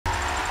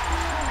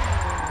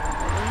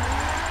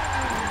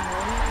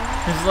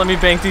Just let me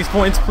bank these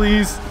points,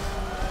 please.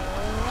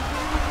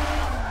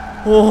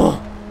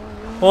 Oh,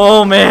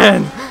 oh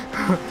man.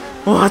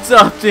 What's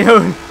up,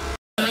 dude?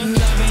 I'm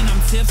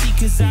tipsy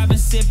cause I've been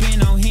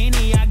sipping on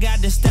Henny. I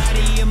got the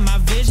study of my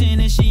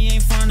vision and she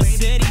ain't from the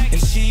city. And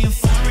she ain't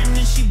foreign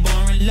and she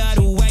boring. Love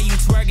the way you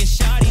twerking,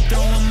 shawty.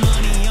 Throwing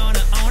money on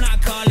her own, I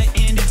call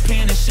it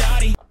independent,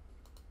 shawty.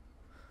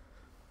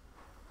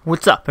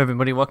 What's up,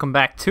 everybody? Welcome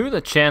back to the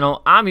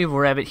channel. I'm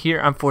EvlRabbit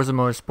here on Forza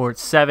Motorsport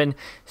 7,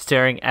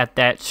 staring at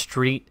that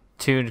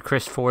street-tuned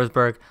Chris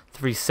Forsberg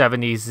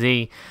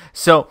 370Z.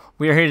 So,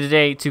 we are here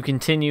today to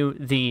continue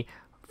the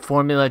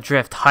Formula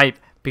Drift hype,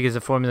 because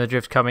the Formula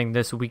Drift coming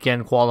this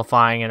weekend,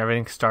 qualifying and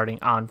everything starting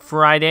on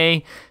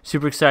Friday.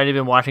 Super excited.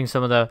 Been watching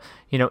some of the,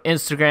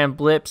 Instagram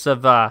blips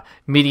of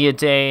Media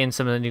Day and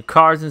some of the new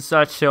cars and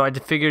such. So I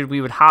figured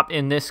we would hop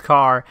in this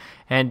car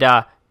and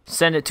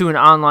send it to an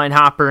online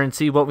hopper and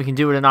see what we can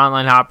do with an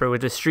online hopper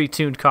with a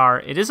street-tuned car.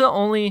 It is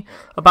only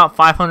about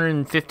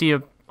 550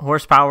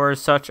 horsepower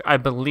as such, I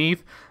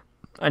believe.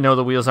 I know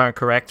the wheels aren't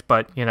correct,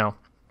 but,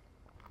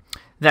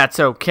 that's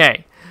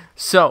okay.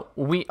 So,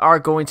 we are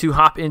going to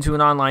hop into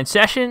an online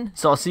session.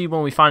 So, I'll see you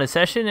when we find a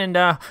session, and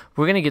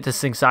we're going to get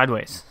this thing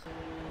sideways.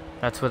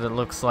 That's what it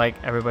looks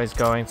like. Everybody's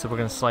going, so we're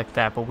going to select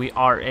that. But we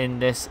are in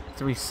this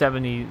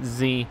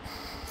 370Z,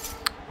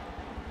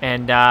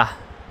 and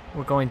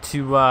we're going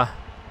to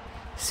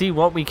see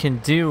what we can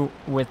do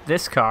with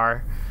this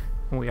car.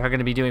 We are going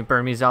to be doing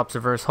Burmese Alps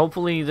Reverse.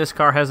 Hopefully, this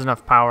car has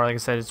enough power. Like I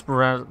said, it's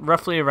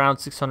roughly around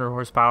 600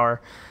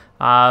 horsepower.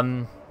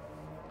 Some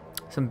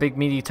big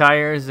meaty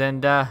tires,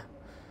 and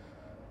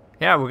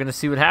yeah, we're going to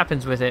see what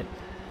happens with it.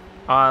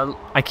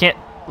 I can't,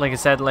 like I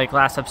said, like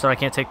last episode, I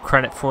can't take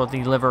credit for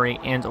the livery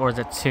and or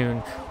the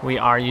tune. We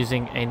are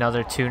using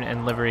another tune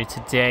and livery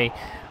today.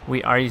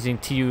 We are using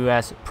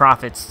TUS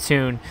Profit's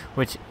tune,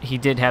 which he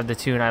did have the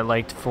tune I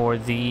liked for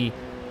the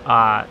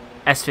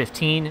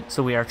S15.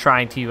 So we are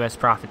trying TUS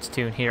Profit's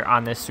tune here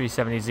on this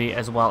 370Z,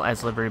 as well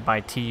as livery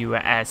by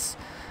TUS.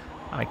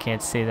 I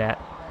can't say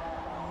that.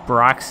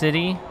 Brock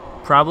City,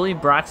 probably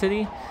Brock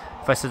City.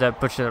 If I said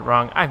that, butchered it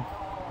wrong, I'm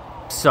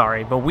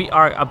sorry, but we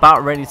are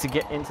about ready to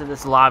get into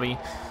this lobby.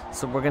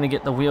 So we're going to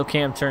get the wheel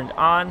cam turned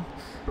on,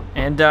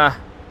 and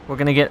we're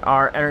going to get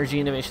our NRG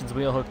Innovations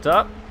wheel hooked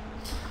up,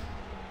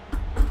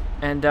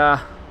 and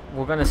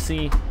we're going to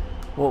see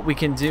what we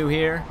can do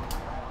here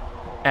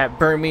at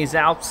Burmese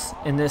Alps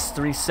in this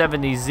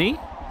 370Z.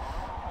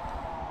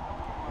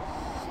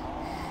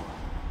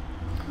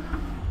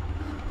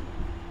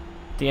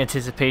 The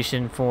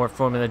anticipation for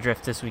Formula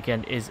Drift this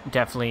weekend is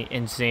definitely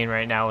insane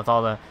right now, with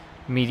all the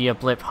media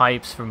blip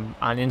hypes from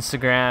on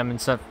Instagram and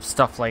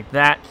stuff like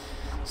that.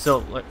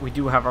 So we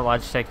do have our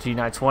Logitech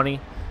G920,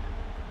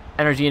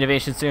 NRG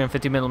Innovations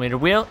 350mm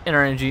wheel, and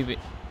our NRG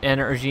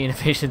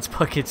Innovations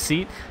bucket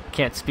seat.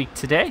 Can't speak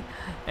today.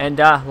 And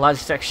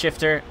Logitech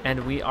shifter,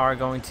 and we are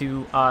going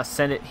to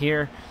send it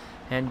here,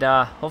 and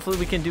hopefully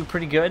we can do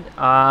pretty good.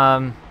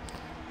 Like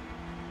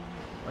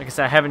I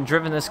said, I haven't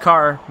driven this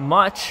car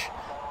much,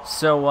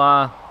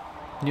 so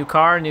new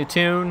car, new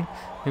tune,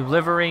 new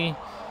livery.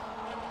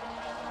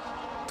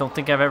 Don't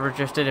think I've ever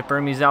drifted at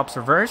Burmese Alps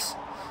Reverse,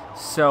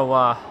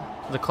 so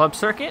the club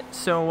circuit.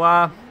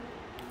 So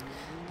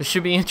this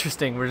should be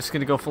interesting. We're just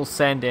gonna go full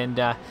send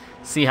and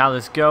see how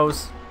this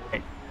goes.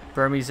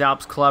 Burmese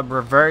Alps Club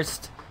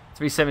reversed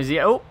 370Z.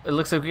 Oh, it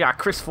looks like we got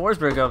Chris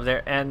Forsberg over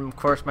there, and of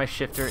course my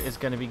shifter is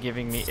going to be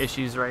giving me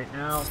issues right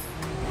now.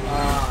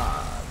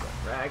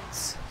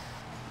 Correct.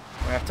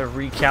 We have to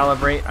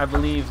recalibrate, I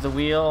believe, the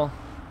wheel.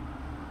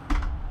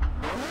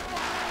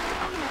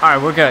 All right,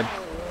 we're good.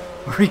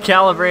 We're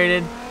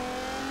recalibrated,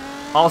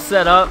 all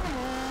set up,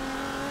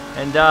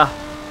 and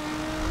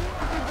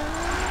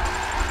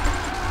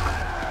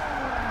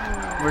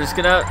we're just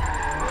gonna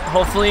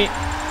hopefully.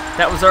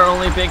 That was our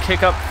only big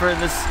hiccup for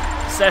this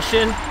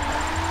session.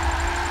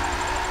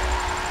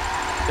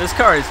 This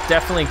car is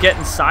definitely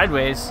getting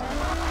sideways.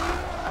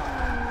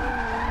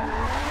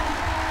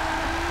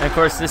 And of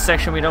course, this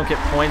section we don't get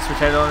points,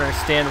 which I don't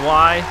understand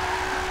why.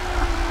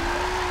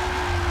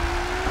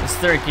 This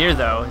third gear,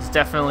 though, is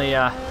definitely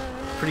a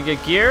pretty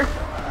good gear.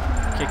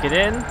 Kick it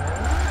in.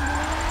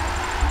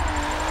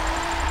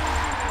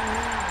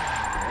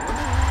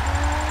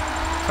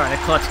 Trying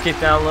to clutch kick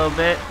that a little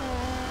bit.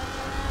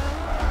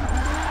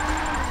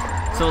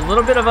 So a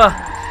little bit of a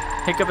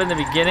hiccup in the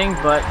beginning,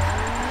 but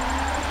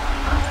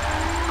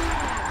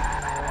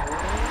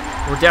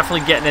we're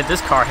definitely getting it. This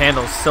car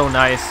handles so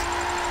nice.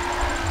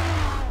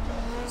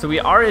 So we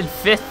are in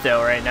 5th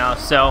though right now,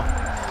 so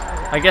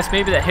I guess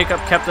maybe that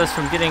hiccup kept us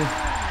from getting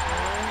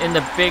in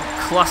the big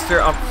cluster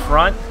up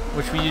front,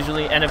 which we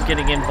usually end up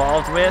getting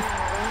involved with.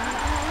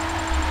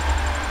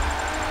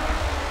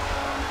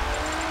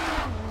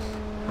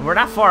 And we're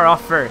not far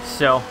off first,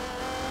 so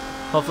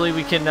hopefully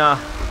we can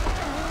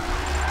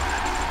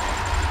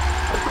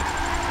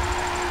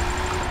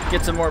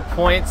get some more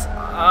points.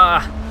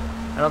 I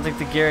don't think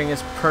the gearing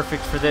is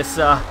perfect for this,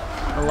 the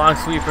long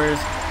sweepers.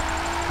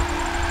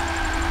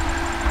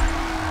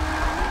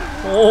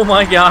 Oh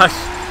my gosh.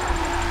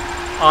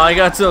 Oh, I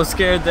got so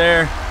scared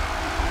there.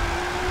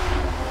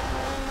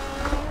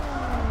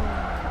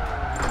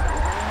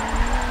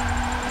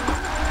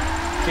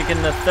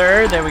 in the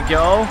third. There we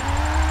go.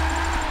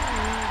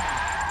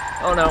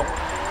 Oh no.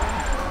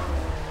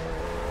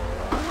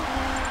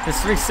 This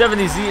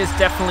 370Z is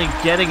definitely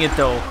getting it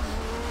though.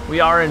 We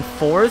are in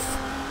fourth.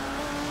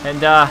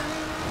 And have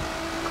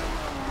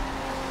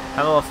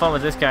a little fun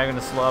with this guy. I'm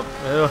gonna slow up.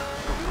 Ugh.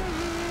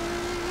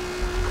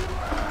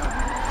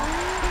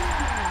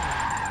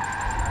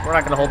 We're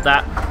not gonna hold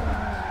that.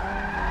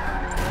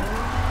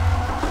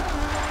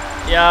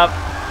 Yep.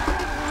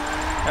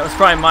 That was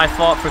probably my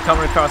fault for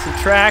coming across the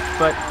track,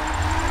 but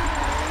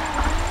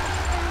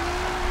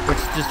which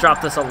just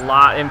dropped us a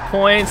lot in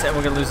points, and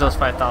we're gonna lose those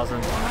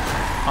 5,000.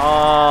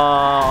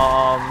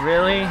 Oh,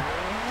 really?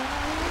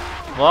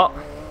 Well,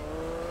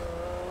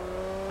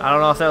 I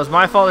don't know if that was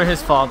my fault or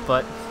his fault,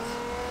 but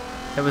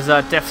it was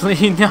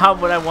definitely not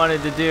what I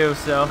wanted to do.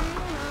 So,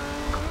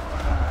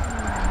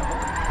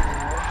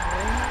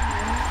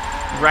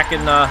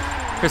 wrecking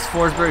Chris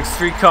Forsberg's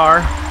street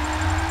car.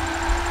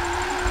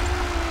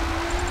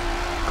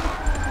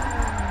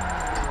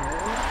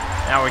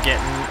 Now we're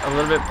getting a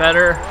little bit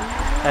better.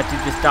 That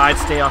dude just died.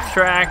 Stay off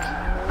track.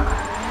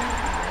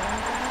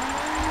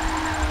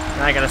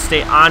 And I gotta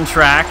stay on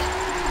track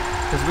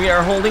because we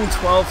are holding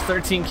 12,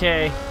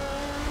 13K.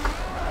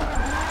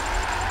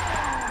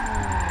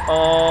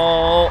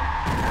 Oh,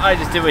 I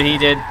just did what he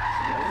did.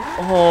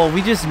 Oh,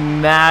 we just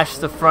mashed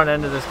the front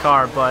end of this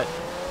car, but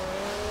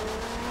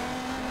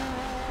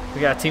we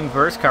got a Team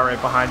Evlrabbit car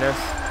right behind us.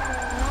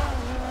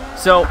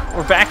 So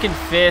we're back in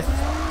fifth.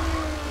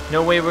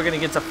 No way we're gonna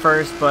get to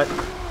first, but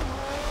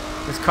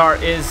this car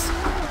is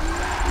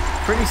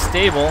pretty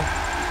stable.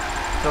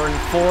 Going in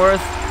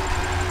fourth.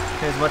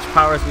 Get as much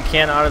power as we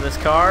can out of this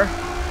car.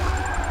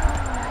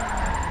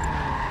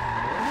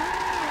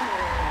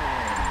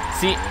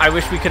 See, I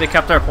wish we could have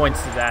kept our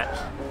points to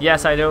that.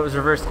 Yes, I know it was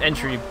reverse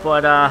entry,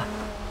 but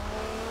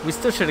we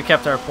still should have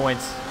kept our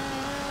points.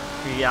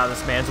 We get out of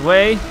this man's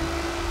way.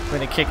 We're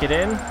gonna kick it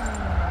in.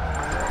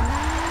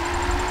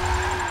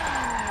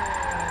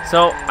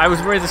 So I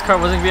was worried this car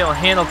wasn't gonna be able to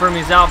handle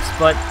Burmese Alps,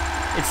 but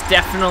it's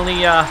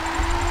definitely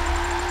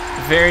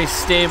very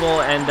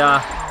stable and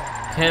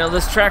handle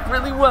this track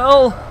really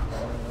well.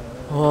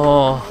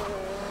 Oh,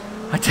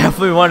 I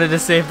definitely wanted to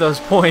save those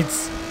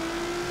points.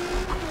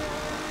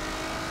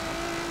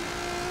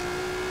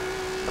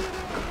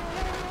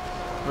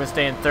 We're gonna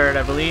stay in third,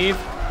 I believe.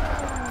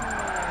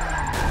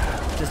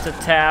 Just a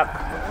tap.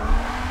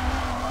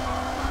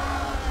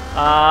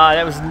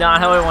 That was not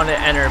how I wanted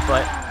to enter,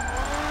 but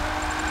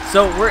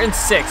so we're in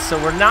sixth, so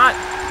we're not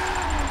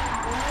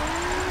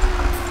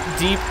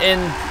deep in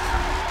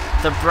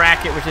the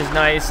bracket, which is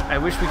nice. I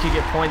wish we could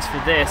get points for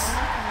this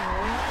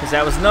because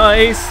that was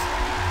nice.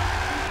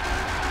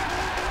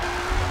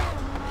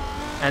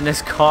 And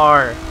this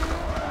car.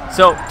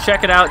 So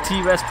check it out,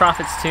 TUS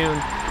Profits Tune.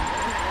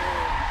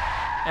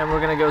 And we're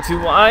gonna go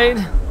too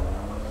wide.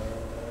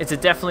 It's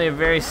definitely a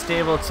very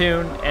stable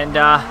tune, and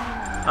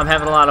I'm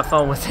having a lot of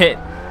fun with it.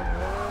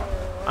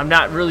 I'm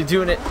not really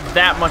doing it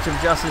that much of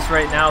justice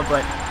right now,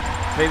 but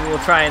maybe we'll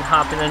try and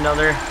hop in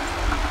another.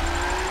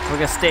 We're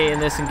gonna stay in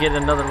this and get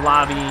another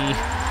lobby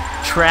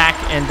track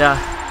and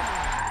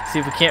see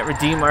if we can't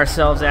redeem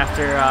ourselves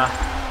after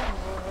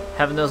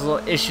having those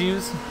little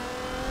issues.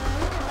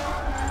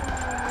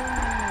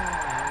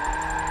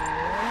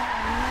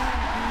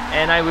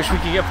 And I wish we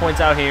could get points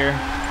out here,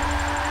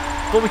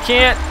 but we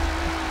can't.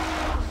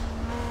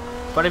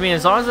 But I mean,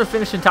 as long as we're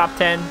finishing top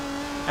 10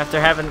 after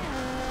having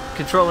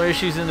controller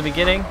issues in the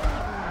beginning,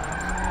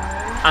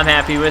 I'm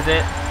happy with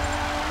it.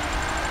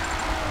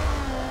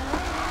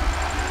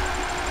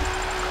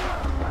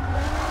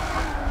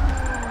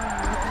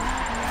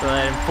 So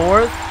then in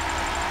fourth.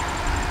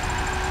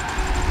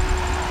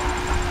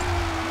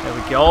 There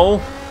we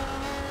go.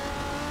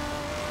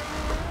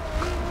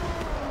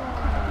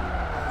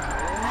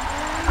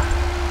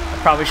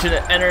 I probably should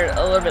have entered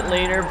a little bit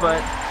later,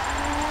 but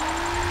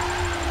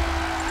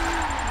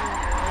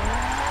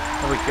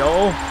there we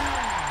go.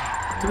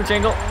 Too much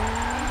angle.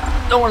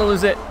 Don't want to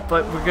lose it,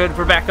 but we're good.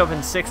 We're back up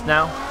in sixth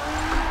now.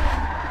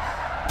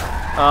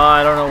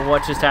 I don't know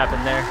what just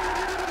happened there.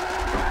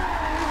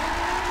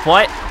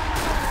 What?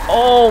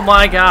 Oh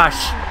my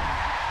gosh.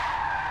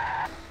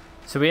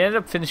 So we ended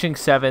up finishing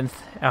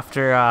seventh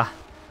after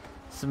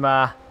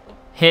some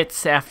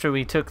hits after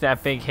we took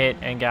that big hit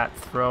and got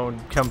thrown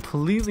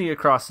completely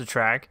across the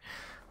track.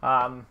 We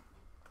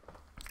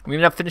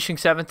ended up finishing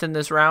seventh in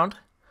this round.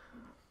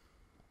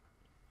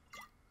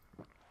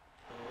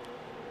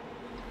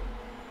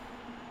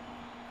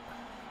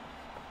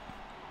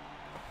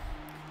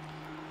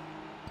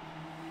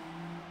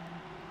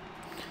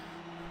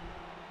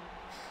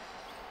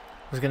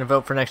 I was going to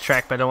vote for next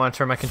track, but I don't want to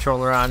turn my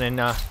controller on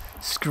and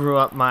screw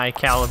up my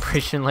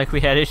calibration like we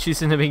had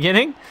issues in the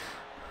beginning.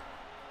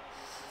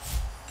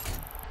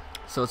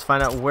 So let's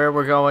find out where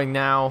we're going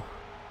now.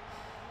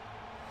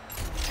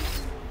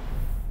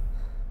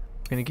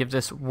 I'm going to give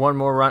this one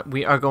more run.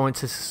 We are going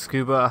to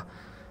Scuba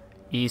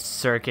East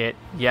Circuit.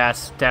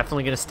 Yes,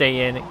 definitely going to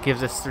stay in. It gives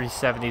this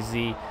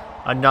 370Z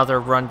another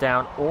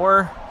rundown.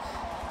 Or,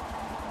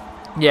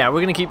 yeah,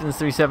 we're going to keep in the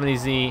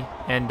 370Z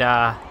and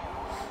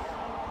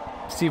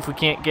see if we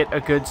can't get a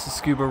good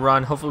scuba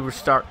run. Hopefully we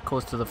start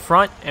close to the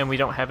front and we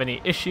don't have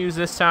any issues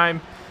this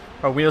time.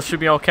 Our wheels should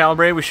be all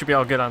calibrated. We should be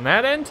all good on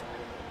that end.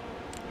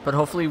 But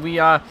hopefully we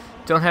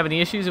don't have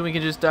any issues and we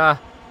can just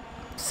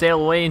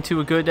sail away into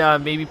a good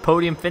maybe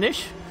podium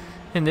finish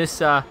in this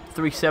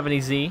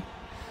 370Z.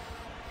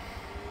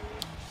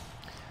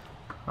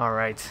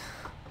 Alright.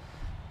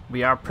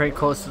 We are pretty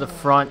close to the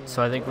front,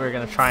 so I think we're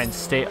going to try and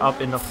stay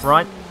up in the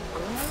front.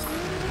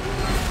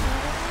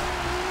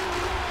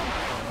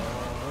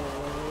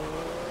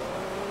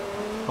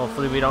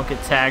 Hopefully we don't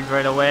get tagged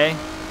right away.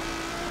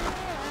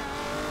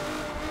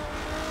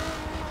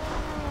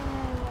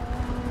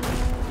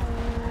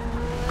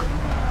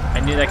 I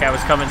knew that guy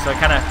was coming, so I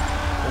kind of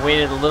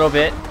waited a little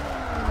bit.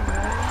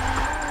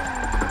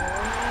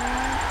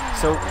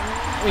 So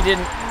we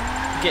didn't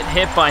get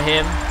hit by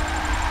him.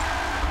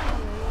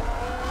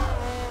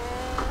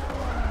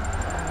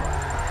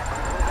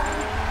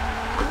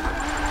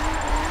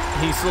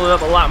 He slowed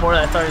up a lot more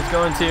than I thought he was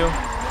going to.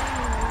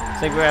 I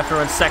think we're going to have to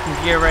run second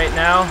gear right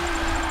now.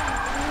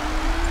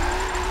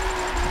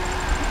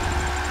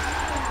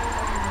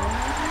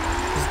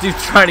 This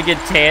dude's trying to get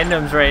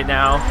tandems right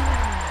now.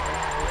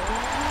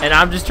 And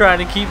I'm just trying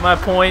to keep my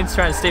points,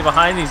 trying to stay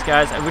behind these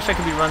guys. I wish I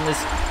could be running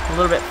this a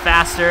little bit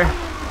faster.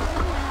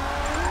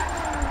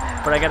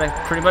 But I got to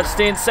pretty much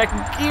stay in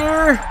second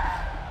gear.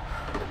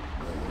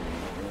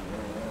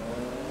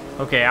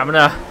 Okay, I'm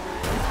going to...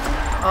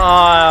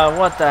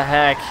 what the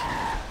heck?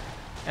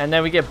 And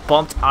then we get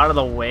bumped out of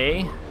the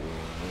way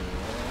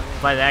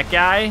by that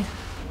guy.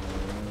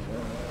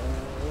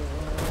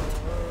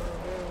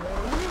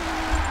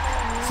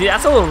 See,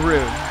 that's a little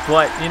rude,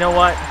 but you know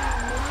what?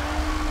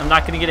 I'm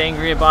not going to get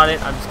angry about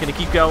it. I'm just going to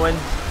keep going.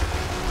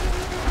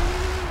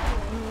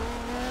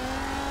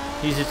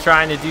 He's just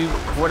trying to do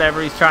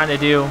whatever he's trying to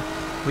do.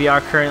 We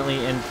are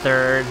currently in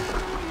third,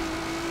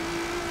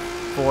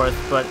 fourth,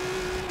 but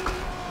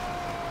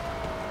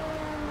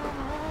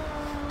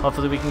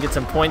hopefully we can get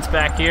some points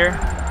back here.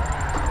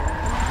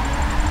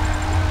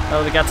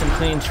 Oh, we got some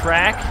clean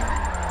track.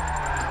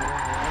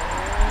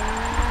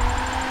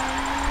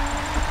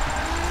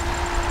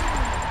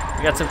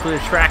 We got some clear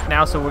track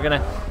now, so we're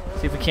gonna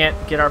see if we can't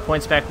get our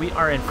points back. We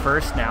are in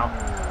first now.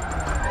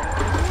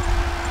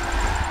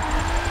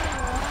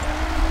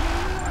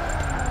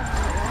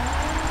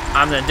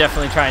 I'm gonna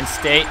definitely try and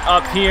stay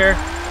up here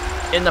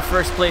in the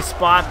first place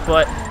spot,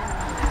 but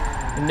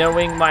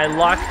knowing my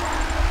luck,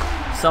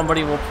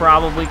 somebody will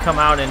probably come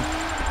out and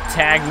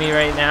tag me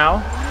right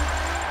now.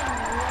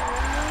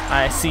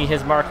 I see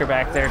his marker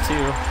back there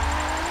too.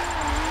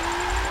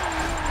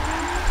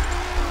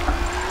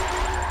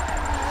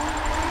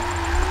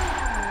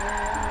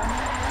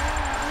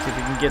 See if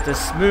we can get this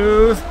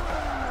smooth.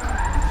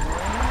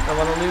 Don't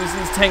want to lose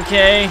these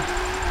 10K.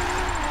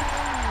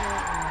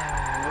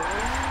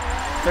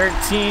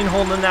 13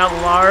 holding out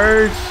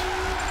large.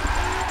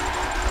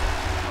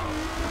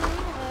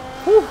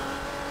 Whew.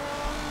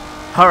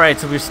 Alright,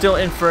 so we're still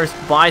in first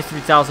by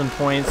 3,000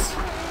 points.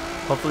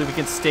 Hopefully we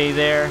can stay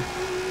there.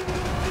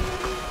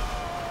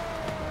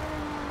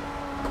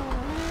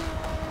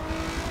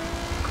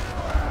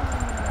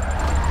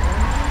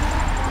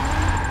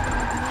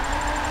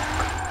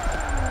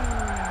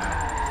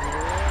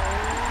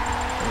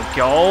 There we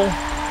go.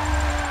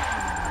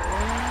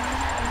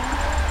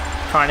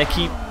 Trying to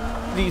keep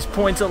these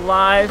points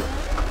alive.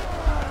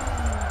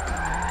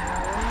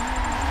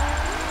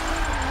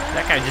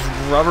 That guy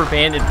just rubber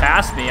banded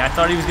past me. I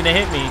thought he was gonna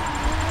hit me,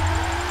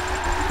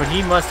 but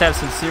he must have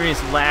some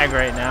serious lag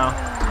right now.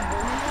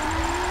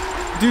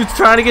 Dude's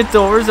trying to get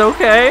doors.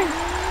 Okay.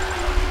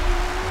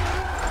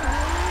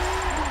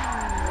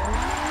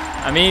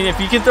 I mean, if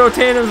you can throw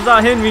tandems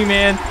without hitting me,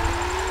 man,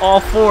 all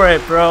for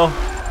it, bro.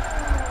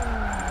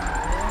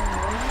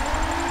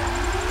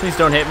 Please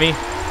don't hit me.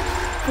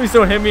 Please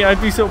don't hit me.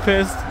 I'd be so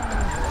pissed.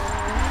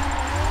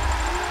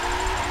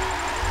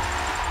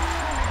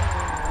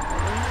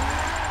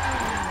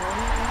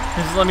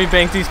 Just let me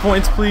bank these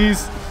points,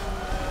 please.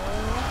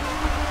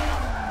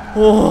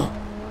 Oh,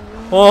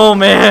 oh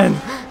man.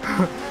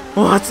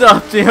 What's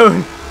up,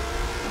 dude?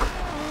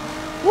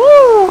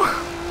 Woo!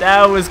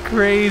 That was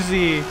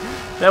crazy.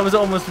 That was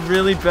almost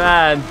really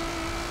bad.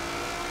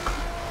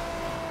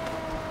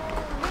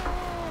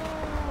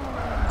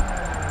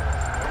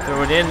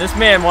 Throw it in. This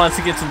man wants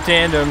to get some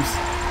tandems.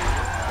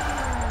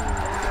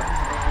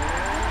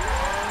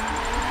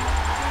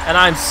 And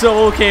I'm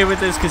so okay with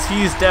this because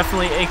he's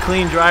definitely a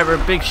clean driver.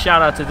 Big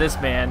shout out to this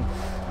man.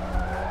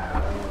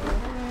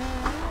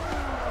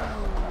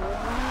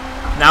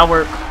 Now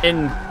we're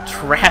in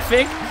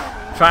traffic,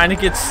 trying to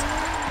get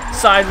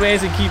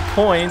sideways and keep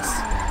points.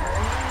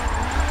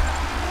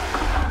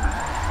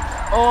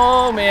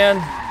 Oh man.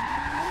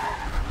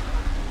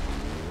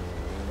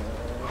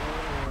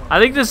 I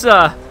think this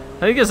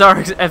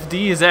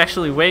RXFD is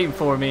actually waiting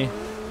for me.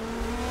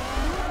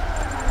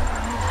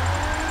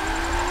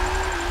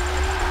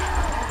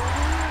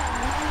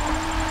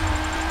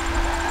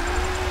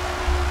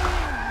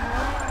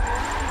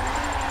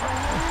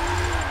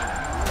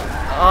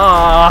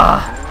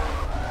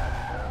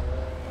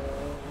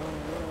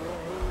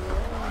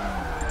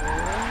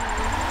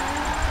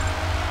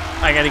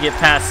 I gotta get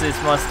past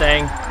this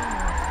Mustang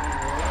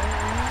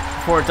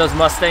before it does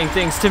Mustang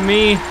things to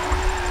me.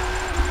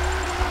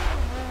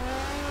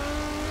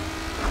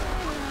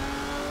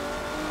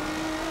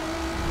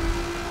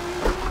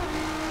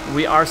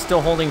 We are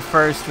still holding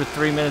first with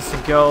 3 minutes to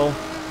go.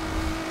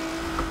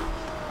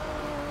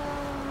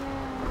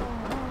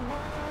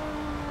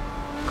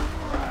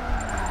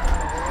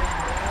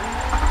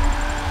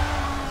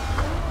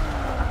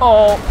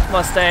 Oh,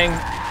 Mustang.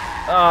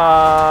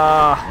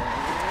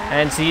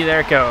 And see,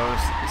 there it goes.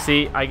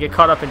 See, I get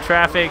caught up in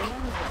traffic,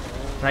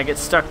 and I get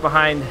stuck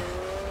behind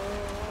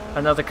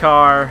another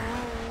car.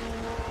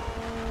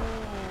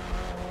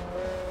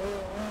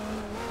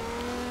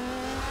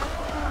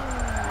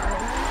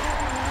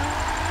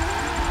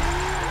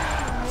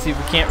 See if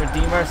we can't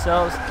redeem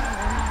ourselves.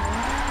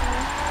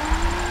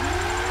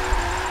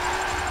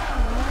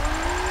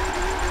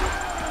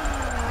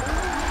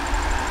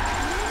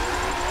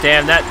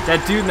 Damn,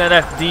 that dude in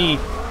that FD.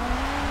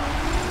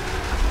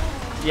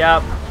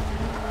 Yep.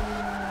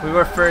 We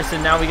were first,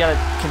 and now we gotta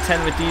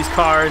contend with these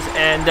cars,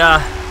 and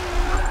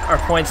our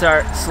points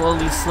are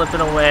slowly slipping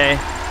away.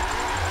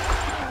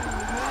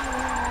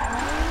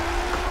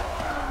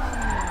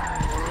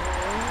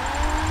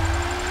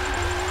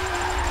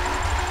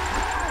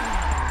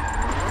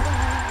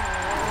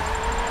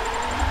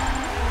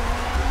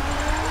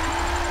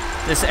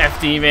 This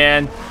FD,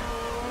 man.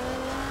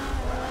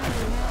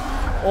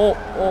 Oh.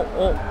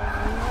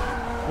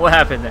 What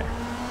happened there?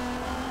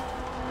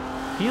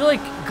 He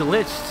like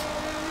glitched.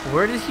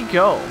 Where did he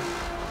go?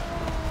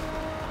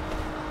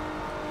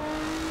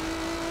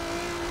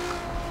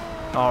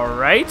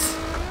 Alright.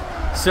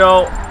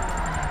 So,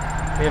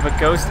 we have a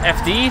ghost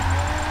FD,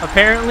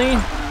 apparently.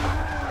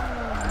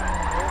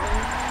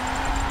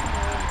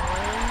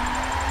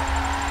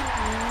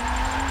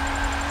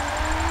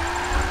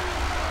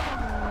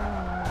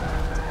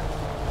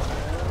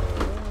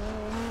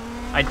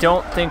 I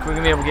don't think we're going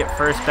to be able to get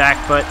first back,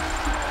 but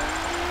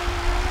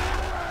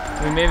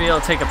we may be able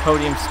to take a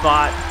podium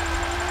spot.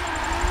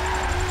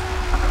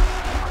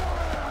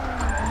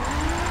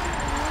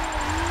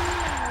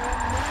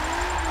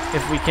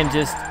 If we can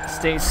just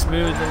stay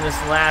smooth in this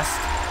last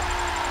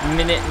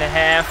minute and a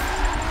half.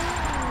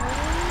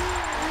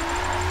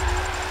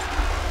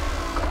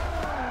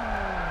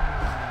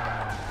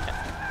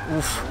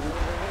 Oof.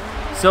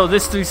 So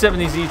this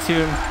 370Z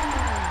tune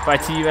by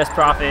TUS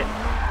Profit,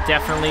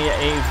 definitely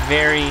a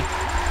very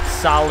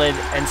solid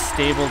and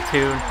stable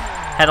tune.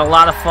 Had a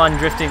lot of fun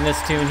drifting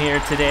this tune here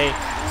today.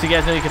 So you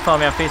guys know you can follow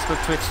me on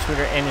Facebook, Twitch,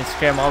 Twitter, and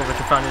Instagram, all of which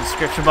are found in the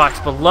description box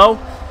below.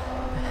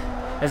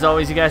 As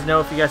always, you guys know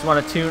if you guys want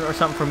a tune or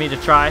something for me to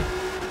try,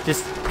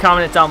 just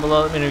comment it down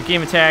below. Let me know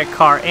game tag,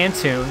 car, and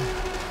tune,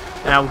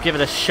 and I will give it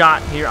a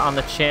shot here on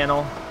the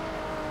channel.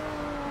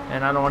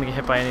 And I don't want to get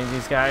hit by any of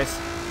these guys.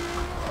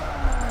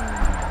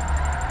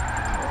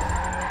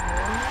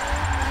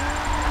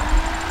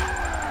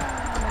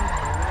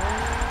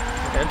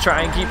 We're gonna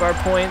try and keep our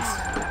points.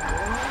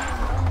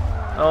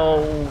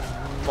 Oh,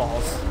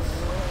 balls.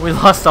 We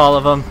lost all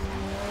of them.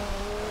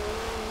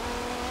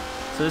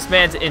 So this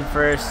man's in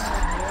first.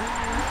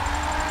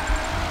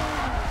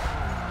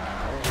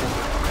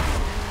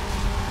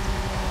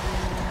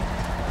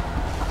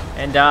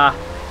 And I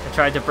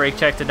tried to brake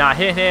check to not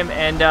hit him,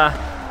 and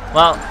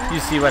well, you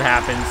see what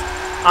happens.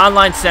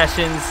 Online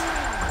sessions,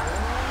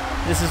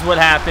 this is what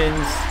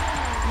happens.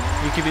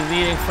 You could be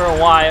leading for a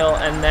while,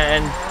 and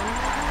then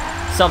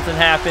something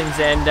happens,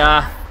 and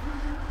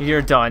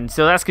you're done.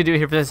 So that's gonna do it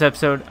here for this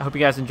episode. I hope you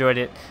guys enjoyed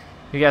it.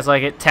 If you guys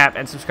like it, tap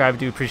and subscribe. I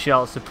do appreciate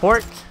all the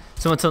support.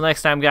 So until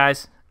next time,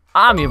 guys,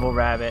 I'm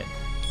EvlRabbit,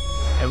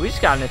 and we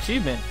just got an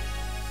achievement.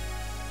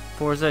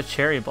 Forza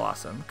Cherry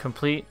Blossom.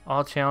 Complete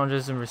all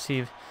challenges and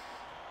receive.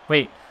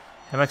 Wait,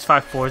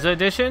 MX5 Forza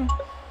Edition?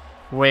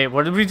 Wait,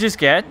 what did we just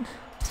get?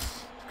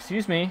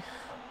 Excuse me.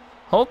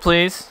 Hold,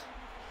 please.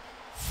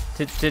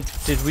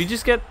 Did we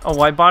just get a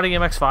wide body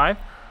MX5?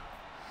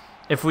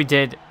 If we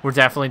did, we're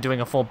definitely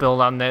doing a full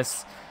build on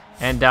this.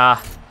 And,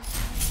 gonna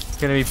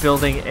be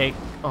building a...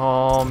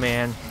 Oh,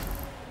 man.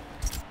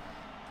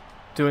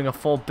 Doing a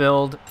full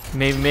build.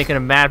 Maybe making a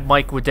Mad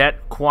Mike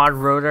Widette quad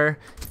rotor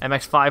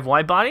MX5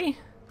 wide body?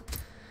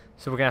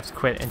 So we're gonna have to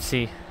quit and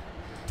see.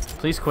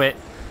 Please quit.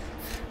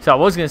 So I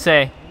was going to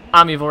say,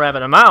 I'm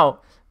EvlRabbit, I'm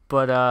out,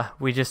 but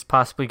we just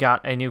possibly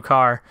got a new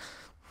car,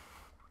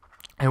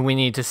 and we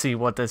need to see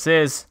what this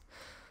is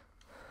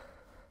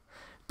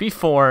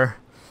before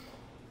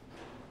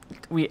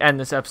we end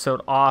this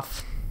episode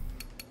off.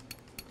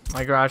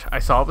 My garage, I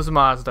saw it was a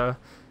Mazda,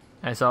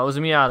 I saw it was a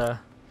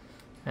Miata,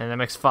 and an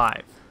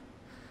MX-5,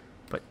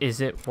 but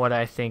is it what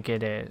I think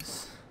it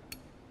is?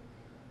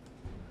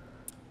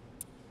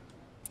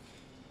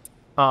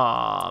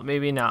 Aw,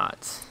 maybe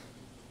not.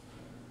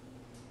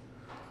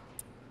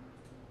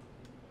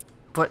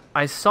 But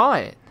I saw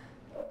it.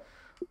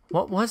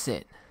 What was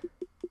it?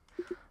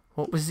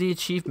 What was the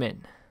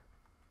achievement?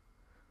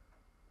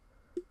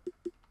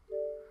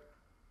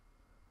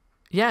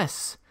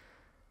 Yes.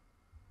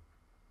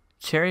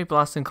 Cherry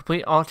Blossom.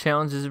 Complete all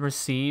challenges and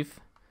receive.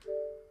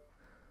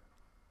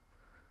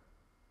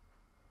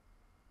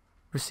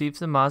 receives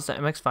the Mazda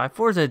MX-5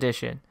 Forza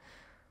Edition.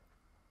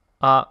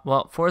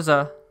 Well,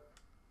 Forza.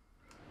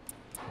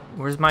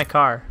 Where's my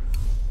car?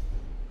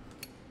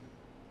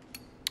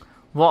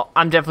 Well,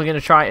 I'm definitely going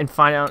to try and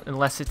find out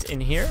unless it's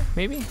in here,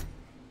 maybe?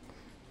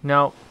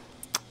 No.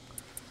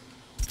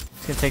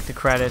 It's going to take the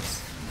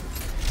credits.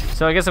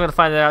 So I guess I'm going to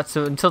find that out.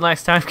 So until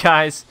next time,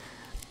 guys,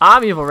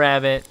 I'm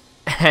EvlRabbit,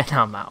 and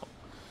I'm out.